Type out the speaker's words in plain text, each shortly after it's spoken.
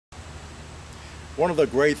One of the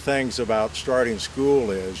great things about starting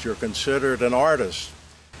school is you're considered an artist.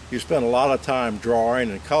 You spend a lot of time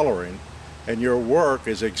drawing and coloring, and your work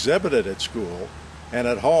is exhibited at school and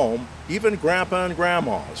at home, even Grandpa and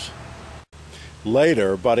Grandma's.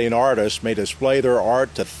 Later, budding artists may display their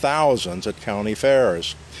art to thousands at county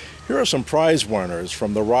fairs. Here are some prize winners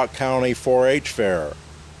from the Rock County 4-H Fair.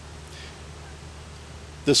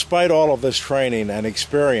 Despite all of this training and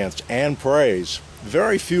experience and praise,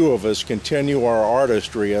 very few of us continue our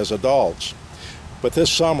artistry as adults. But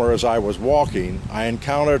this summer, as I was walking, I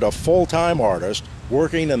encountered a full-time artist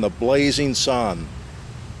working in the blazing sun.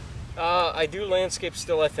 I do landscape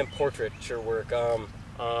still life and portraiture work.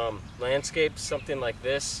 Landscape, something like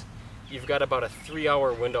this, you've got about a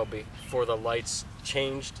 3-hour window before the lights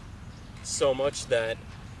changed so much that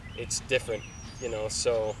it's different, you know.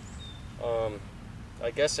 So I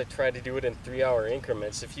guess I try to do it in 3-hour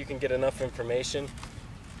increments. If you can get enough information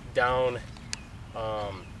down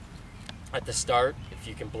at the start, if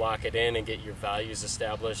you can block it in and get your values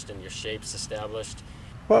established and your shapes established.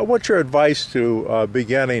 Well, what's your advice to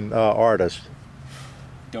beginning artists?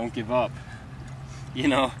 Don't give up. You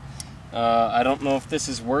know, I don't know if this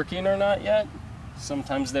is working or not yet.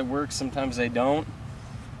 Sometimes they work, sometimes they don't.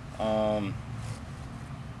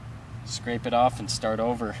 Scrape it off and start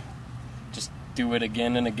over. Just do it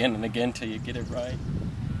again and again and again till you get it right.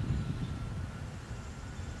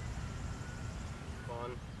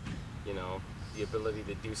 Fun, you know, the ability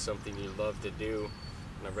to do something you love to do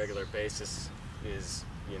on a regular basis is,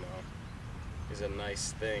 you know, is a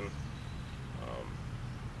nice thing.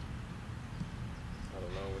 I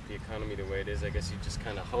don't know, with the economy the way it is, I guess you just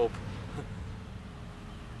kind of hope